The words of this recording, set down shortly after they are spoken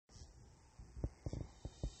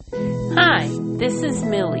Hi, this is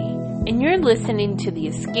Millie, and you're listening to the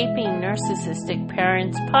Escaping Narcissistic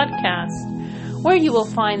Parents podcast, where you will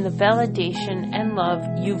find the validation and love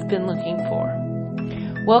you've been looking for.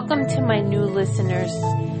 Welcome to my new listeners,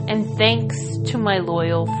 and thanks to my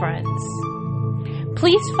loyal friends.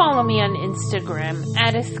 Please follow me on Instagram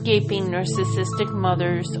at Escaping Narcissistic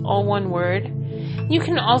Mothers, all one word. You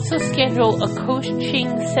can also schedule a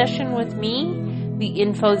coaching session with me. The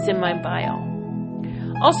info's in my bio.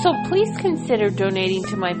 Also, please consider donating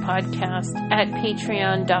to my podcast at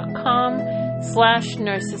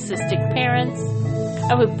patreon.com/narcissisticparents.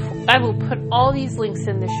 I will put all these links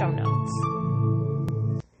in the show notes.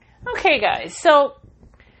 Okay, guys, so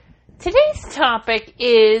today's topic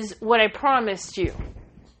is what I promised you.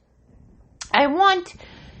 I want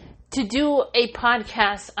to do a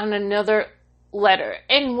podcast on another letter.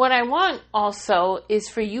 And what I want also is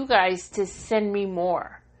for you guys to send me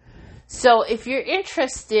more. So if you're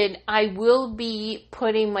interested, I will be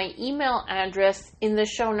putting my email address in the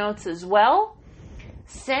show notes as well.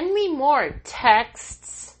 Send me more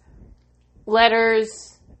texts,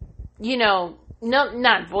 letters, not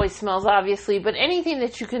voicemails obviously, but anything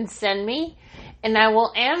that you can send me, and I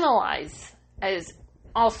will analyze as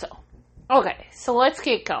also. Okay, so let's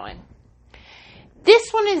get going.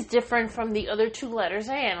 This one is different from the other two letters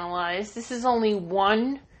I analyzed. This is only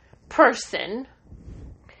one person.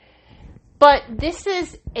 But this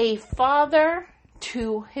is a father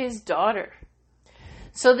to his daughter.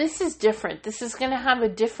 So this is different. This is going to have a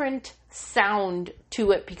different sound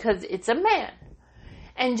to it because it's a man.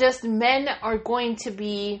 And just men are going to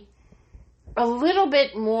be a little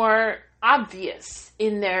bit more obvious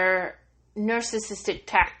in their narcissistic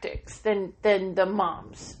tactics than the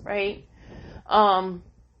moms, right?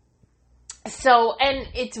 So, and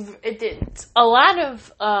it's a lot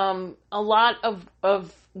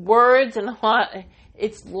of words and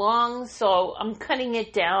it's long, so I'm cutting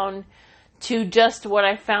it down to just what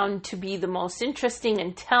I found to be the most interesting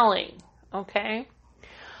and telling. Okay,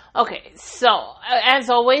 so as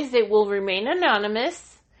always, it will remain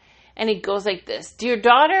anonymous, and it goes like this. Dear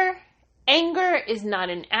daughter, anger is not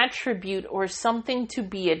an attribute or something to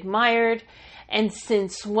be admired. And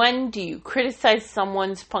since when do you criticize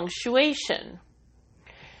someone's punctuation?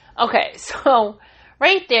 Okay, so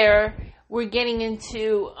right there, we're getting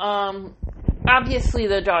into, obviously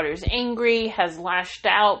the daughter's angry, has lashed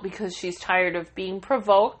out because she's tired of being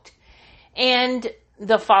provoked. And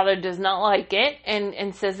the father does not like it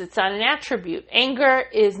and says it's not an attribute. Anger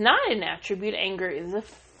is not an attribute. Anger is a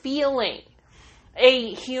feeling,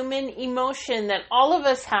 a human emotion that all of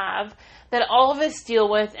us have, that all of us deal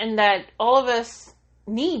with, and that all of us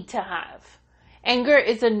need to have. Anger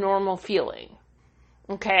is a normal feeling.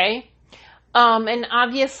 Okay? And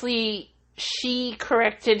obviously, she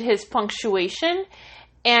corrected his punctuation.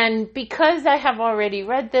 And because I have already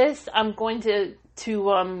read this, I'm going to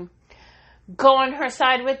go on her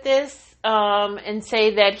side with this, and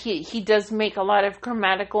say that he does make a lot of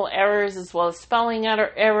grammatical errors as well as spelling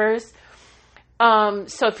errors.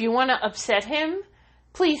 So if you want to upset him,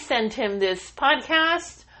 please send him this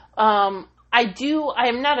podcast. I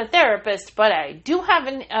am not a therapist, but I do have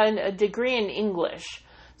a degree in English.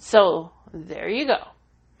 So there you go.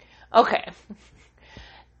 Okay.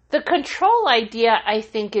 The control idea, I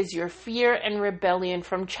think, is your fear and rebellion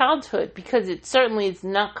from childhood, because it certainly is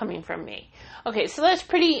not coming from me. Okay, so that's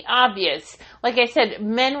pretty obvious. Like I said,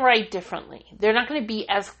 men write differently. They're not going to be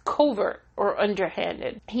as covert or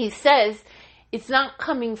underhanded. He says, it's not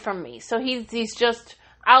coming from me. So he's just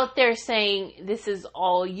out there saying, this is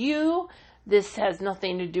all you, this has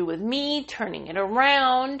nothing to do with me, turning it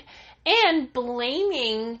around, and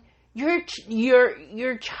blaming your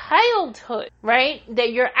childhood, right?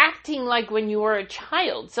 That you're acting like when you were a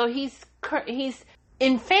child. So he's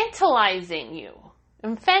infantilizing you,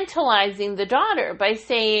 infantilizing the daughter by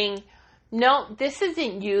saying, no, this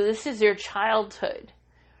isn't you, this is your childhood,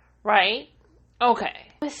 right? Okay.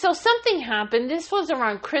 So something happened. This was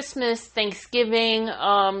around Christmas, Thanksgiving,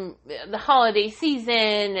 the holiday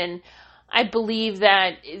season, and I believe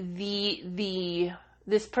that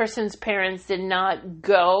this person's parents did not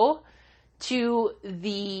go to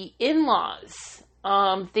the in-laws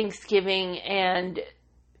Thanksgiving, and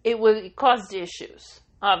it caused issues,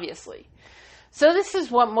 obviously. So this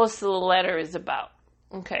is what most of the letter is about.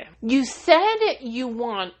 Okay. You said you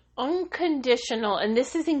want unconditional, and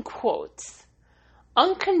this is in quotes,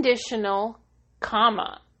 unconditional,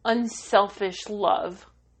 unselfish love,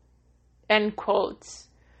 end quotes.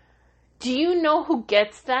 Do you know who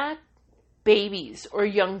gets that? Babies or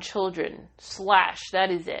young children. That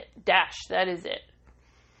is it. That is it.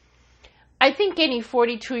 I think any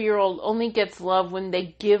 42-year-old only gets love when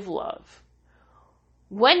they give love.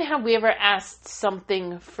 When have we ever asked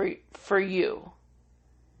something for you?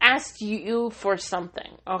 Asked you for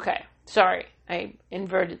something. Okay, sorry, I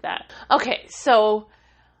inverted that. Okay, so,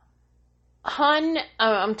 hon,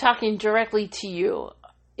 I'm talking directly to you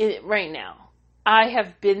right now. I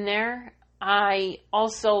have been there. I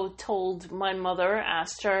also told my mother,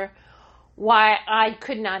 asked her why I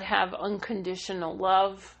could not have unconditional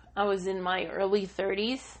love. I was in my early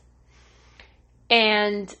 30s.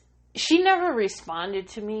 And she never responded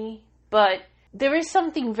to me, but there is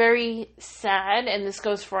something very sad, and this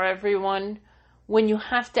goes for everyone, when you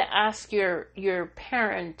have to ask your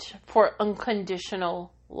parent for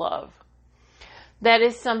unconditional love. That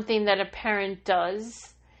is something that a parent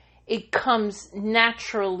does. It comes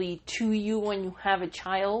naturally to you when you have a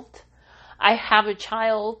child. I have a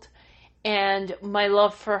child, and my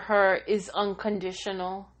love for her is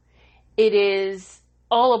unconditional. It is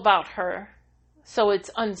all about her, so it's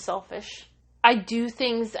unselfish. I do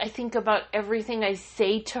things, I think about everything I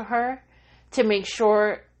say to her to make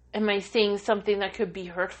sure, am I saying something that could be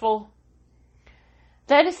hurtful?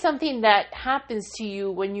 That is something that happens to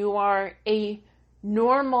you when you are a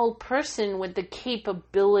normal person with the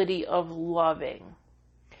capability of loving.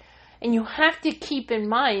 And you have to keep in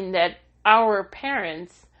mind that our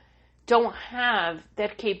parents don't have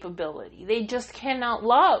that capability. They just cannot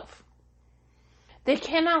love. They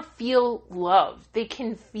cannot feel love. They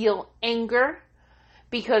can feel anger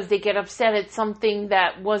because they get upset at something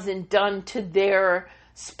that wasn't done to their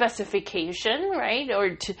specification, right?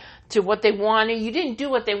 Or to what they wanted. You didn't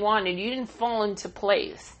do what they wanted. You didn't fall into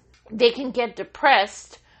place. They can get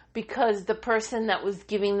depressed because the person that was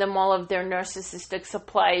giving them all of their narcissistic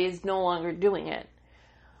supply is no longer doing it.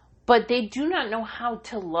 But they do not know how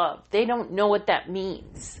to love. They don't know what that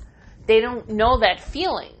means. They don't know that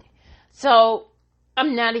feeling. So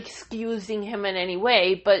I'm not excusing him in any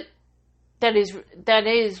way, but that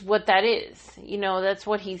is what that is. You know, that's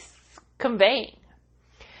what he's conveying.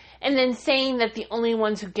 And then saying that the only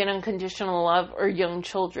ones who get unconditional love are young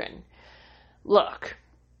children. Look,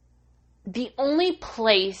 the only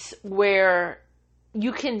place where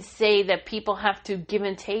you can say that people have to give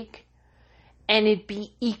and take and it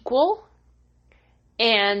be equal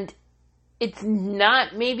and it's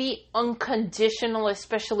not maybe unconditional,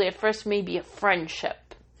 especially at first, maybe a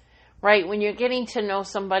friendship, right? When you're getting to know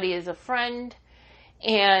somebody as a friend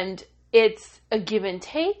and it's a give and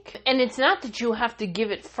take, and it's not that you have to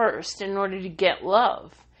give it first in order to get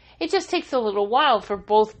love. It just takes a little while for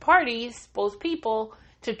both parties, both people,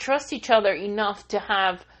 to trust each other enough to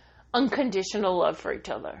have unconditional love for each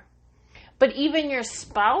other. But even your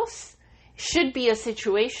spouse should be a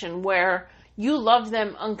situation where you love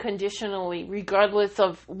them unconditionally, regardless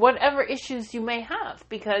of whatever issues you may have,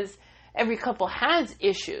 because every couple has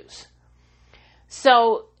issues.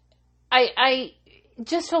 So I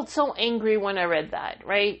just felt so angry when I read that,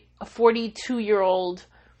 right? A 42-year-old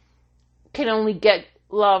can only get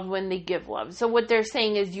love when they give love. So what they're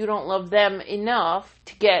saying is you don't love them enough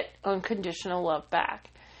to get unconditional love back.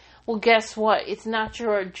 Well, guess what? It's not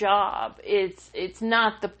your job. It's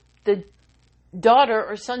not the daughter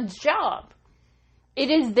or son's job. It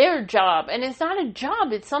is their job. And it's not a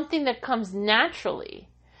job. It's something that comes naturally.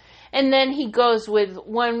 And then he goes with,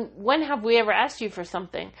 when have we ever asked you for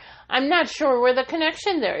something? I'm not sure where the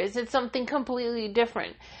connection there is. It's something completely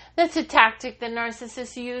different. That's a tactic that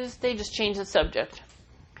narcissists use. They just change the subject.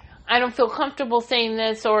 I don't feel comfortable saying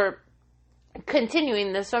this or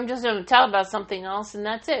continuing this, so I'm just going to tell about something else, and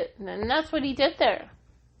that's it. And that's what he did there.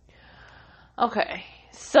 Okay,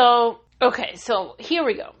 so here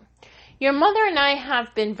we go. Your mother and I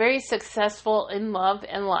have been very successful in love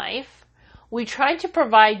and life. We tried to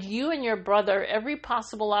provide you and your brother every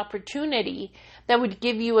possible opportunity that would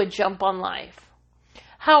give you a jump on life.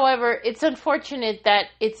 However, it's unfortunate that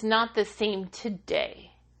it's not the same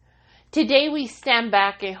today. Today we stand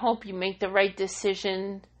back and hope you make the right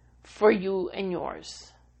decision for you and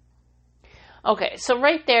yours. Okay, so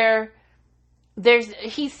right there,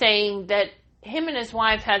 he's saying that him and his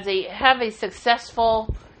wife have a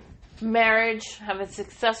successful marriage, have a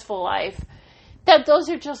successful life. That those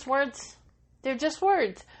are just words. They're just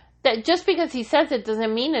words. That just because he says it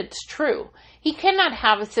doesn't mean it's true. He cannot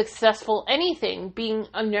have a successful anything being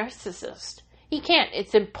a narcissist. He can't.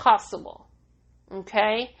 It's impossible.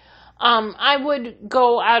 Okay? I would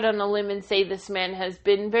go out on a limb and say this man has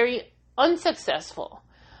been very unsuccessful.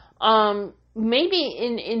 Maybe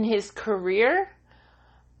in his career,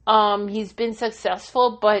 he's been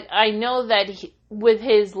successful, but I know that with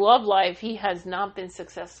his love life, he has not been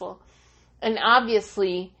successful. And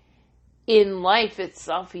obviously, in life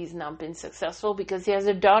itself, he's not been successful because he has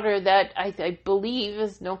a daughter that I believe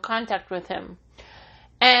has no contact with him.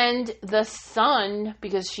 And the son,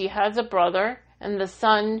 because she has a brother, and the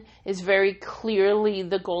son is very clearly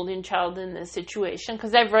the golden child in this situation,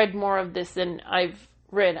 because I've read more of this than I've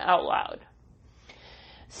read out loud.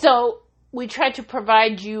 So we try to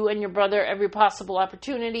provide you and your brother every possible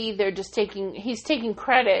opportunity. He's taking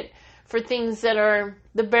credit for things that are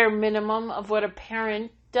the bare minimum of what a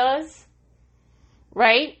parent does,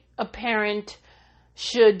 right? A parent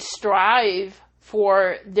should strive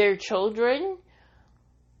for their children,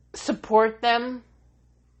 support them,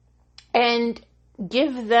 and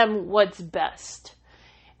give them what's best.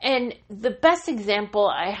 And the best example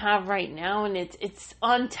I have right now, and it's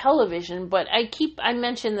on television, but I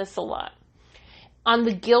mention this a lot, on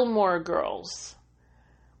the Gilmore Girls.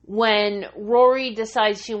 When Rory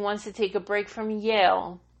decides she wants to take a break from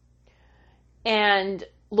Yale, and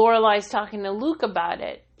Lorelai's talking to Luke about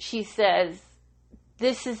it, she says,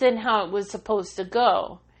 this isn't how it was supposed to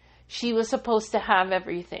go. She was supposed to have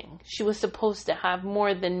everything. She was supposed to have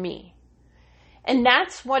more than me. And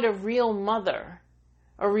that's what a real mother,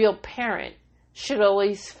 a real parent, should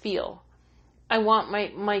always feel. I want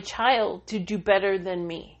my child to do better than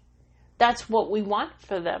me. That's what we want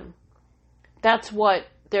for them. That's what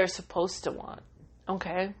they're supposed to want.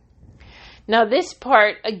 Okay? Now this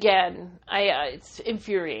part, again, it's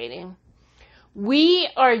infuriating. We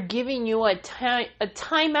are giving you a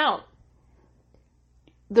timeout.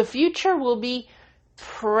 The future will be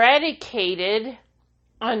predicated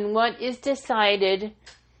on what is decided,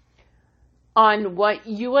 on what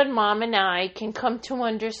you and Mom and I can come to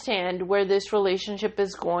understand where this relationship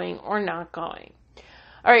is going or not going.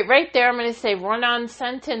 All right there I'm going to say run-on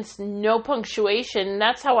sentence, no punctuation.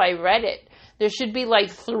 That's how I read it. There should be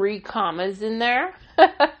like 3 commas in there.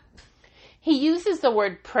 He uses the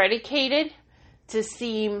word predicated to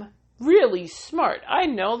seem really smart. I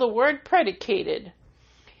know the word predicated.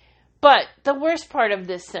 But the worst part of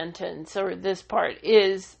this sentence, or this part,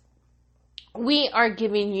 is we are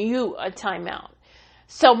giving you a timeout.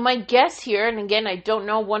 So my guess here, and again, I don't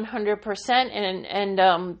know 100%, and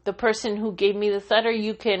the person who gave me this letter,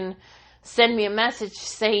 you can send me a message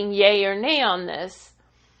saying yay or nay on this,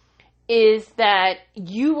 is that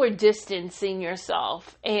you were distancing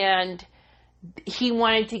yourself, and he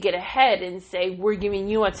wanted to get ahead and say, we're giving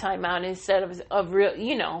you a timeout instead of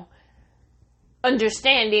real,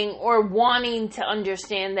 understanding or wanting to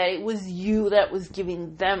understand that it was you that was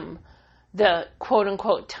giving them the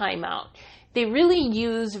quote-unquote timeout. They really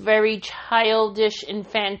use very childish,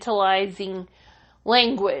 infantilizing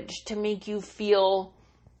language to make you feel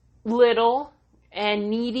little and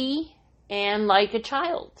needy and like a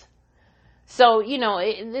child. So,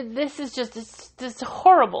 this is just this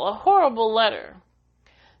horrible, a horrible letter.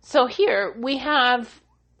 So here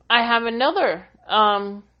I have another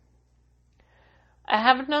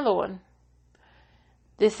one.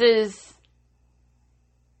 This is,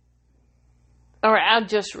 or I'll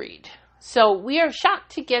just read. So, we are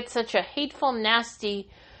shocked to get such a hateful, nasty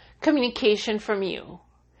communication from you.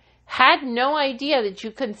 Had no idea that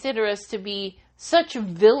you consider us to be such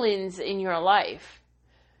villains in your life.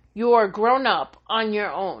 You are grown up on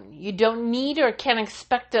your own. You don't need or can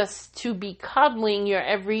expect us to be coddling your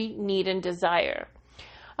every need and desire.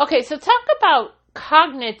 Okay, so talk about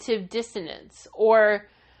cognitive dissonance, or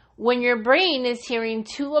when your brain is hearing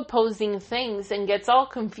 2 opposing things and gets all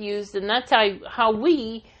confused, and that's how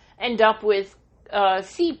we end up with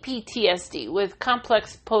CPTSD, with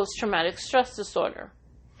complex post-traumatic stress disorder.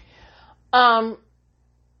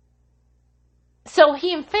 So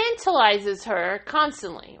he infantilizes her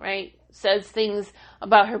constantly, right? Says things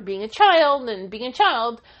about her being a child,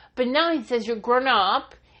 but now he says you're grown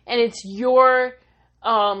up and it's you're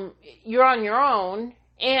on your own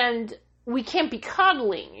and we can't be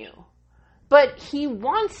coddling you. But he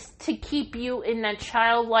wants to keep you in that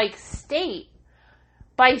childlike state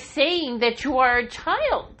by saying that you are a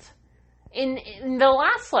child in the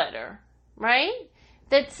last letter, right?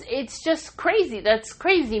 It's just crazy. That's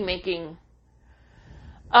crazy making.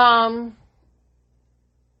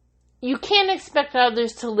 You can't expect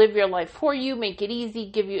others to live your life for you, make it easy,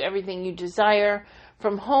 give you everything you desire,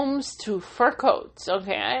 from homes to fur coats.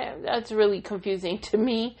 Okay, that's really confusing to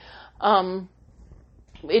me.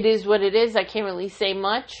 It is what it is. I can't really say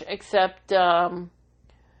much, except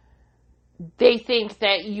they think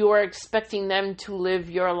that you're expecting them to live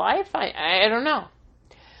your life. I don't know.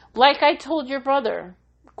 Like I told your brother,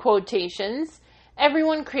 quotations,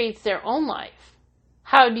 everyone creates their own life.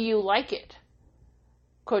 How do you like it?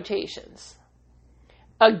 Quotations.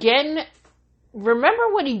 Again,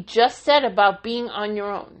 remember what he just said about being on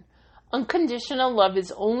your own. Unconditional love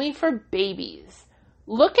is only for babies.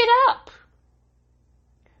 Look it up.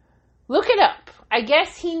 Look it up. I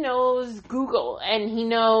guess he knows Google and he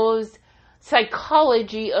knows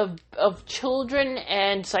psychology of children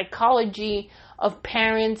and psychology of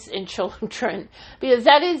parents and children, because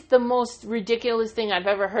that is the most ridiculous thing I've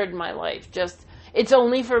ever heard in my life. Just, it's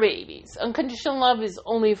only for babies. Unconditional love is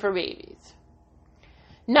only for babies.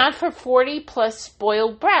 Not for 40 plus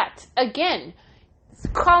spoiled brats. Again,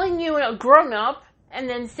 calling you a grown-up and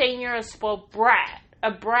then saying you're a spoiled brat. A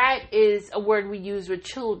brat is a word we use with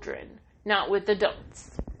children, not with adults.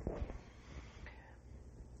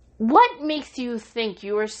 What makes you think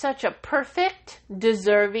you are such a perfect,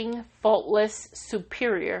 deserving, faultless,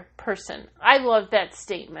 superior person? I love that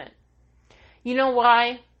statement. You know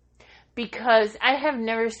why? Because I have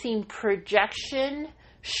never seen projection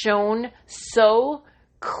shown so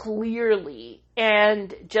clearly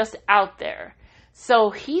and just out there.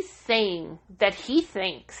 So he's saying that he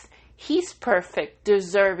thinks he's perfect,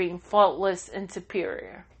 deserving, faultless, and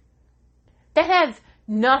superior. That has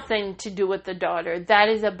nothing to do with the daughter. That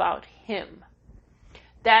is about him.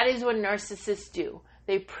 That is what narcissists do.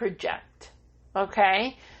 They project.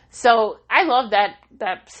 Okay? So I love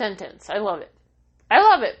that sentence. I love it. I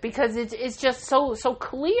love it because it's just so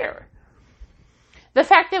clear. The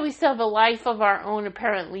fact that we still have a life of our own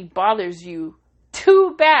apparently bothers you.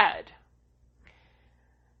 Too bad.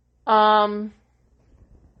 All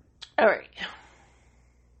right.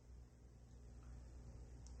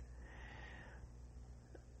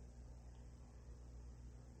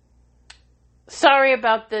 Sorry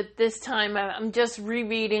about this time. I'm just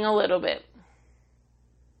rereading a little bit.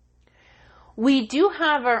 We do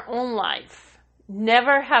have our own life.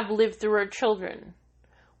 Never have lived through our children.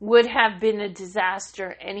 Would have been a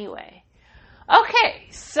disaster anyway. Okay,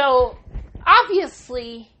 so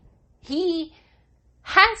obviously he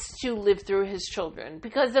has to live through his children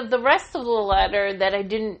because of the rest of the letter that I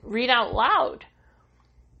didn't read out loud.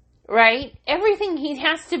 Right? Everything, he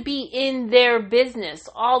has to be in their business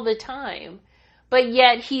all the time. But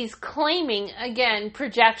yet he's claiming, again,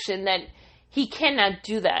 projection, that he cannot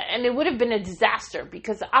do that. And it would have been a disaster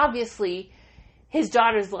because obviously his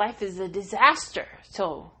daughter's life is a disaster.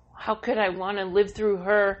 So how could I want to live through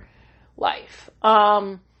her life?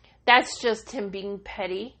 That's just him being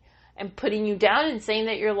petty and putting you down and saying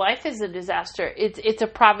that your life is a disaster. It's a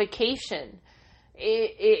provocation.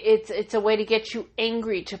 It's a way to get you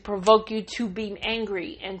angry, to provoke you to be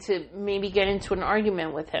angry and to maybe get into an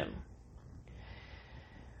argument with him.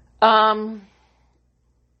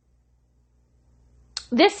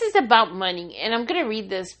 This is about money, and I'm going to read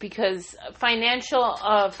this because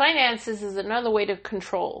finances is another way to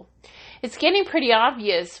control. It's getting pretty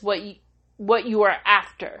obvious what you are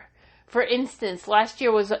after. For instance, last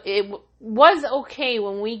year was okay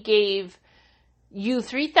when we gave you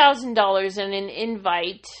 $3,000 and an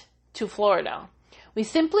invite to Florida. We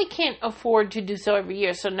simply can't afford to do so every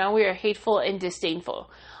year, so now we are hateful and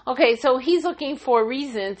disdainful. Okay, so he's looking for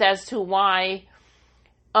reasons as to why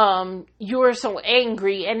you're so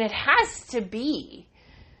angry, and it has to be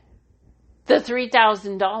the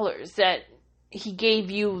 $3,000 that he gave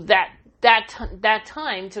you that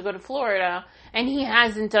time to go to Florida, and he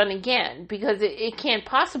hasn't done again, because it can't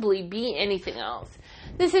possibly be anything else.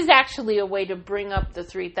 This is actually a way to bring up the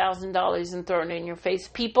 $3,000 and throw it in your face.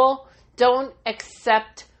 People, don't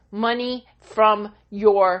accept money from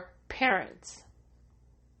your parents.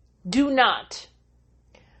 Do not.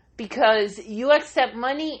 Because you accept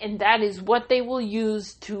money and that is what they will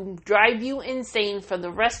use to drive you insane for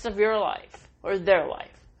the rest of your life. Or their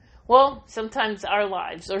life. Well, sometimes our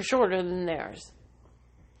lives are shorter than theirs.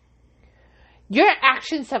 Your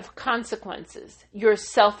actions have consequences. Your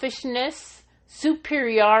selfishness,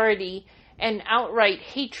 superiority, and outright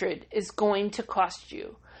hatred is going to cost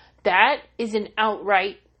you. That is an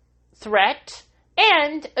outright threat.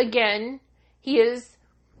 And again, he is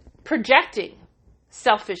projecting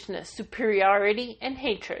selfishness, superiority, and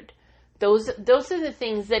hatred. Those are the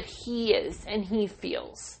things that he is and he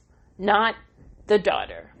feels, not the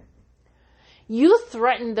daughter. You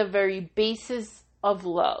threaten the very basis of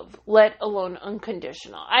love, let alone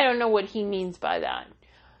unconditional. I don't know what he means by that.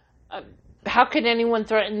 How could anyone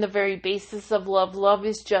threaten the very basis of love? Love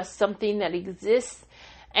is just something that exists,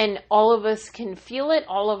 and all of us can feel it.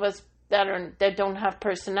 All of us that don't have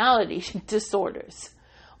personality disorders,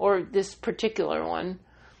 or this particular one,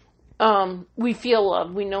 we feel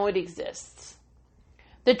love. We know it exists.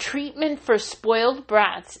 The treatment for spoiled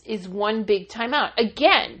brats is one big timeout.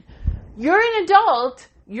 Again, you're an adult,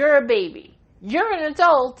 you're a baby. You're an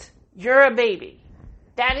adult, you're a baby.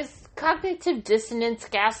 That is cognitive dissonance,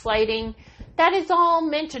 gaslighting. That is all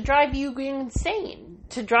meant to drive you insane,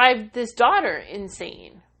 to drive this daughter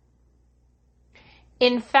insane.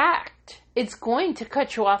 In fact, it's going to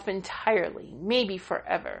cut you off entirely, maybe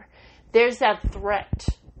forever. There's that threat,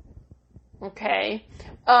 okay,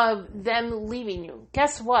 of them leaving you.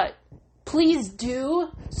 Guess what? Please do,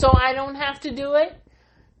 so I don't have to do it.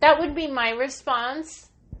 That would be my response,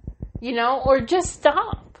 or just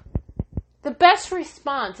stop. The best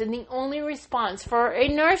response and the only response for a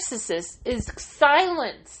narcissist is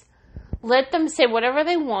silence. Let them say whatever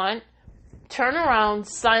they want. Turn around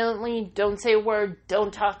silently. Don't say a word.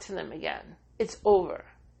 Don't talk to them again. It's over.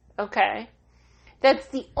 Okay? That's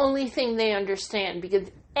the only thing they understand, because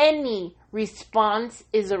any response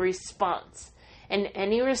is a response. And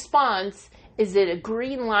any response is a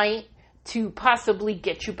green light to possibly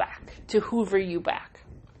get you back, to hoover you back.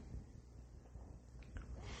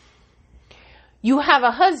 You have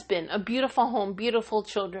a husband, a beautiful home, beautiful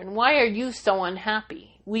children. Why are you so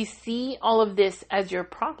unhappy? We see all of this as your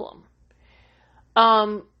problem.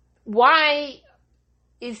 Why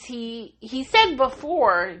is he said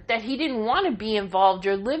before that he didn't want to be involved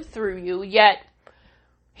or live through you, yet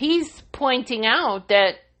he's pointing out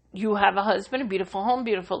that you have a husband, a beautiful home,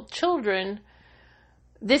 beautiful children.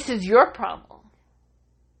 This is your problem.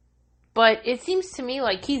 But it seems to me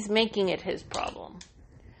like he's making it his problem.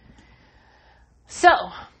 So,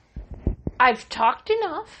 I've talked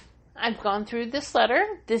enough. I've gone through this letter.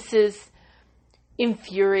 This is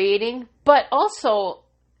infuriating, but also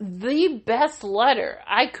the best letter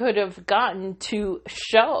I could have gotten to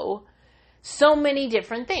show so many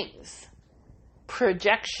different things.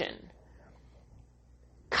 Projection,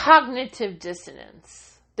 cognitive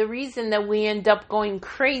dissonance, the reason that we end up going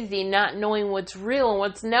crazy, not knowing what's real and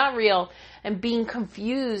what's not real, and being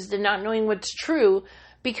confused and not knowing what's true,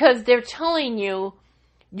 because they're telling you,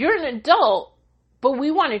 you're an adult, but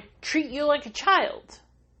we want to treat you like a child.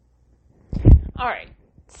 Alright,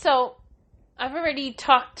 so I've already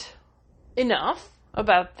talked enough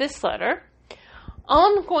about this letter.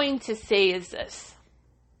 All I'm going to say is this.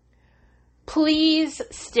 Please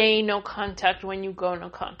stay no contact when you go no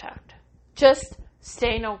contact. Just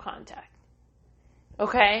stay no contact.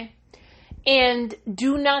 Okay? And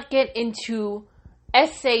do not get into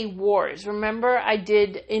essay wars. Remember, I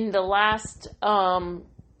did in the last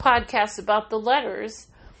podcast about the letters,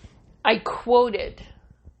 I quoted,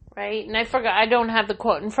 right? And I forgot, I don't have the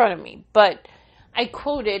quote in front of me, but I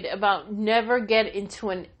quoted about never get into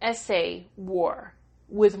an essay war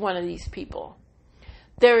with one of these people.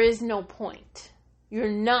 There is no point.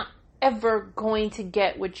 You're not ever going to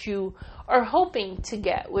get what you are hoping to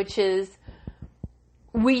get, which is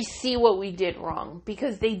we see what we did wrong,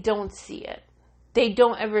 because they don't see it. They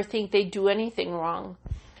don't ever think they do anything wrong.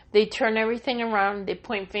 They turn everything around. They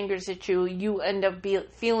point fingers at you. You end up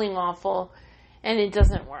feeling awful, and it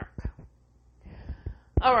doesn't work.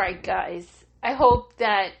 All right, guys. I hope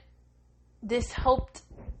that this helped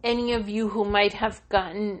any of you who might have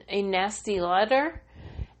gotten a nasty letter,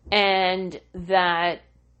 and that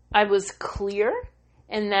I was clear,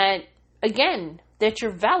 and that, again, that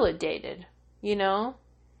you're validated,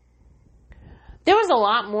 There was a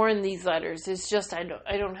lot more in these letters. It's just I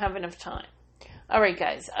don't have enough time. All right,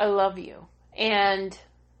 guys, I love you. And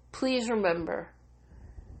please remember,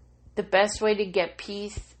 the best way to get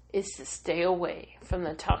peace is to stay away from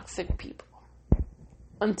the toxic people.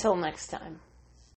 Until next time.